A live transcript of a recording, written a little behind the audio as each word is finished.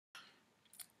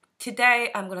Today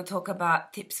I'm going to talk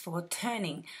about tips for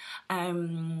turning. Not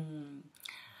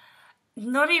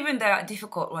even the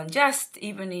difficult one, just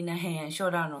even in a hand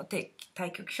shodan or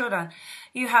taikyoku shodan,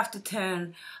 you have to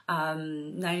turn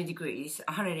 90 degrees,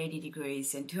 180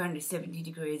 degrees, and 270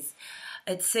 degrees,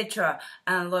 etc.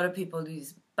 And a lot of people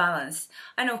lose balance.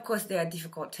 And of course, there are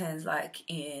difficult turns like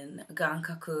in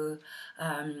gankaku,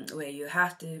 where you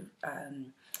have to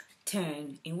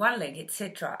turn in one leg,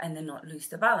 etc., and then not lose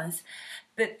the balance.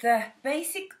 But the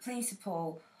basic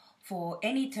principle for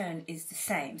any turn is the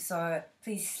same. So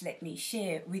please let me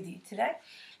share with you today.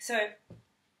 So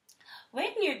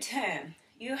when you turn,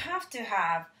 you have to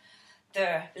have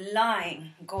the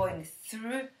line going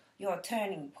through your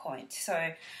turning point.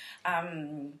 So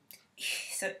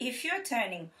if you're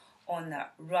turning on the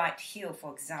right heel,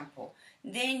 for example,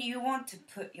 then you want to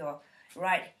put your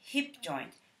right hip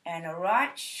joint and a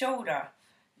right shoulder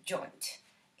joint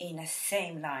in the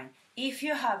same line. If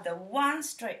you have the one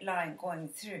straight line going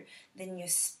through, then your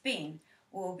spin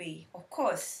will be, of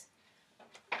course,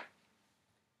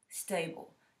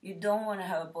 stable. You don't want to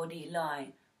have a body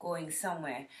line going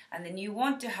somewhere. And then you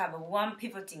want to have a one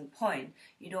pivoting point.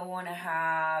 You don't want to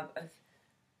have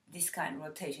this kind of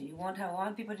rotation. You want to have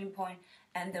one pivoting point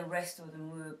and the rest of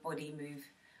the body move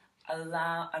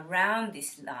around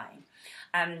this line.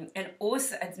 And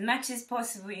also, as much as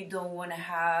possible, you don't want to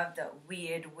have the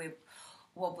weird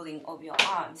wobbling of your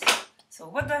arms. So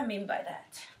what do I mean by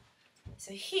that?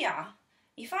 So here,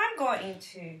 if I'm going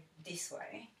to this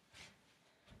way,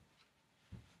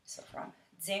 so from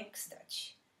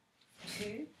zenkudachi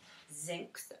to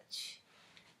zenkudachi,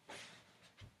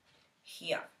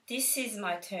 here, this is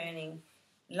my turning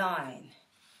line.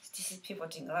 This is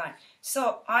pivoting line.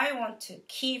 So I want to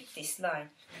keep this line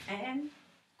and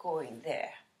going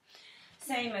there.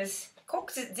 Same as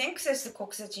zenkudachi to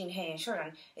kokusachi in heian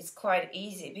shodan, it's quite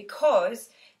easy because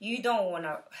you're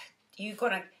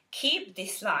gonna keep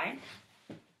this line,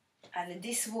 and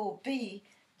this will be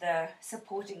the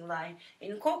supporting line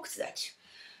in kokusachi.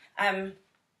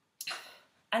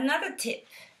 Another tip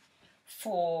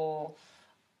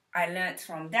I learned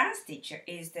from dance teacher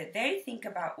is that they think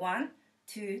about 1,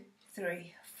 2,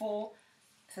 3, 4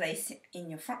 place in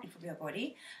your front of your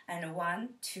body, and 1,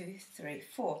 2, 3,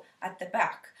 4 at the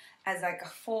back as like a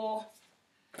 4,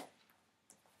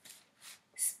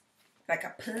 like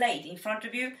a plate in front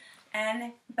of you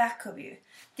and back of you.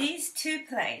 These two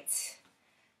plates,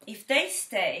 if they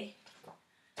stay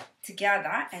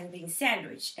together and being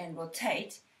sandwiched and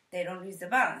rotate, they don't lose the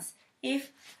balance.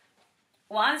 If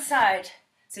one side,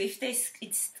 so if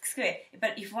it's square,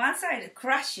 but if one side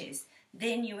crashes,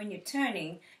 then when you're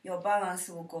turning, your balance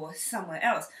will go somewhere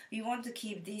else. You want to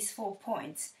keep these 4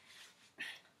 points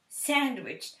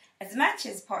sandwiched as much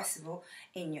as possible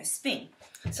in your spin.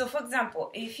 So for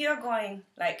example, if you're going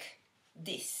like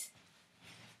this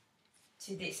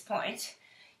to this point,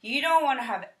 you don't want to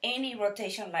have any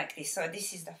rotation like this. So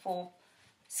this is the 4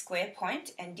 square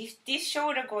point, and if this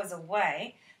shoulder goes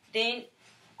away, then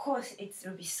of course it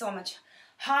will be so much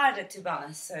harder to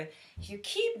balance. So if you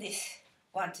keep this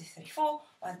 1, 2, 3, 4,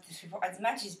 1, 2, 3, 4 as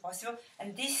much as possible,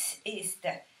 and this is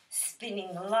the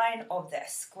spinning line of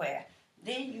that square,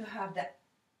 then you have that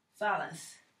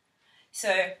balance.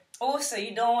 So also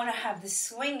you don't want to have the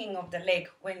swinging of the leg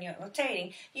when you're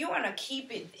rotating. You want to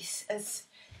keep it this as.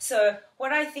 So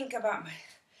what I think about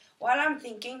while I'm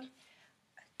thinking,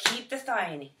 keep the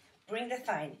thigh in, bring the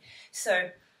thigh in.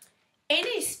 So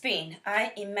any spin,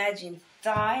 I imagine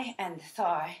thigh and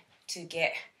thigh to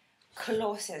get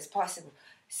close as possible.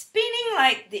 Spinning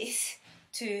like this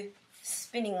to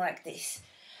spinning like this.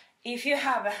 If you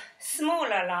have a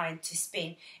smaller line to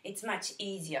spin, it's much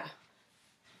easier.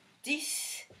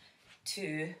 This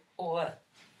to, or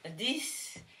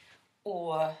this,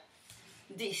 or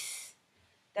this.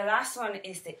 The last one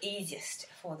is the easiest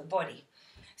for the body.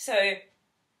 So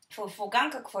for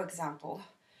gankaku, for example,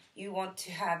 you want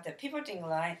to have the pivoting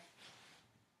line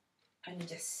and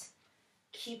just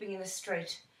keeping it as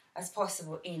straight as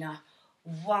possible in a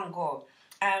one go.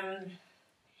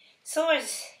 So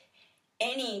as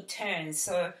any turn,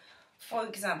 so for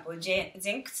example,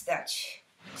 zenkudachi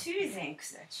to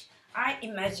zenkudachi, I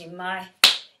imagine my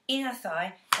inner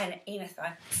thigh and inner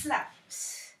thigh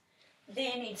slaps.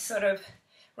 Then it's sort of,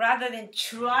 rather than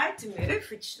try to move,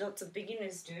 which lots of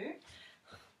beginners do,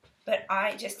 but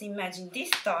I just imagine this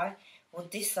thigh or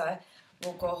this thigh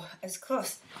will go as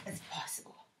close as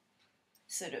possible,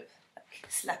 sort of like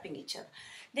slapping each other.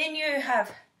 Then you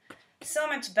have so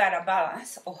much better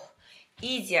balance or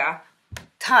easier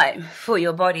time for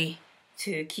your body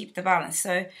to keep the balance.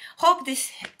 So hope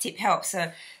this tip helps.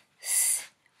 So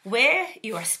where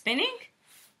you are spinning,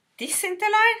 this center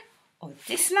line or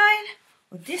this line,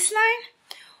 or this line,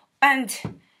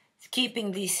 and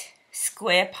keeping these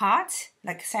square parts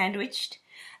like sandwiched,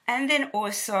 and then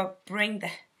also bring the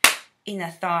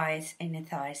inner thighs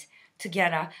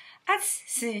together as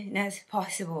soon as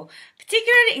possible.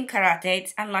 Particularly in karate,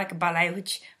 it's unlike ballet,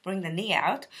 which bring the knee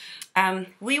out.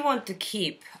 We want to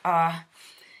keep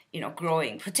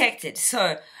growing protected.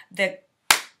 So the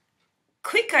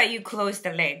quicker you close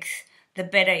the legs, the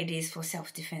better it is for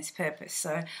self-defense purpose.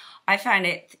 So I find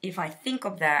it, if I think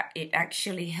of that, it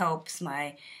actually helps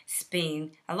my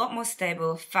spin a lot more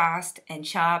stable, fast and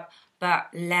sharp, but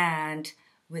land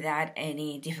without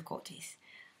any difficulties.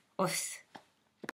 Os.